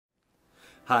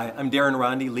Hi, I'm Darren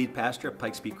Ronde, lead pastor at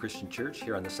Pikes Peak Christian Church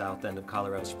here on the south end of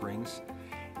Colorado Springs.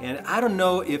 And I don't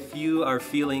know if you are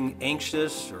feeling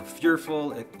anxious or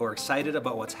fearful or excited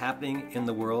about what's happening in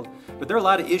the world, but there are a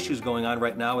lot of issues going on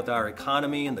right now with our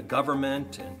economy and the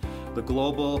government and the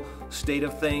global state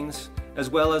of things, as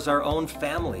well as our own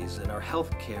families and our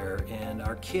health care and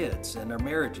our kids and our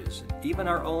marriages, and even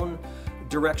our own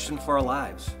direction for our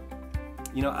lives.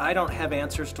 You know, I don't have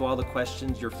answers to all the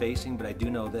questions you're facing, but I do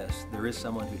know this: there is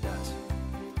someone who does.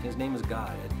 His name is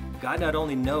God. And God not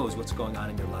only knows what's going on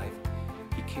in your life,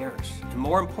 He cares. And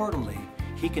more importantly,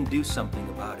 He can do something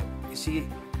about it. You see,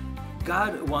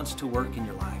 God wants to work in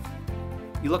your life.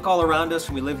 You look all around us,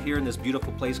 and we live here in this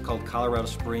beautiful place called Colorado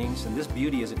Springs, and this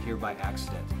beauty isn't here by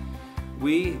accident.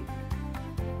 We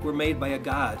were made by a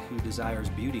God who desires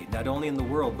beauty, not only in the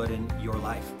world, but in your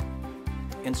life.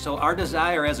 And so our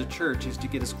desire as a church is to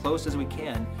get as close as we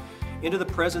can into the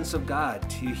presence of God,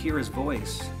 to hear His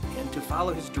voice and to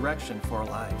follow His direction for our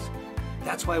lives.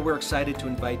 That's why we're excited to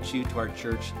invite you to our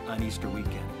church on Easter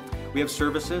weekend. We have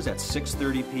services at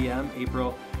 6:30 p.m.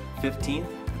 April 15th,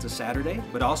 it's a Saturday,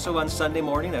 but also on Sunday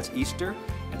morning, that's Easter,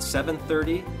 at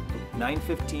 7:30,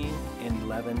 9:15, and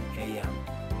 11 a.m.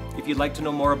 If you'd like to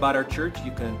know more about our church,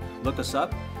 you can look us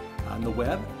up on the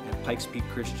web at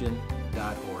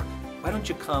pikespeakchristian.org. Why don't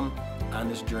you come on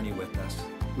this journey with us?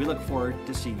 We look forward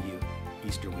to seeing you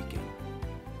Easter weekend.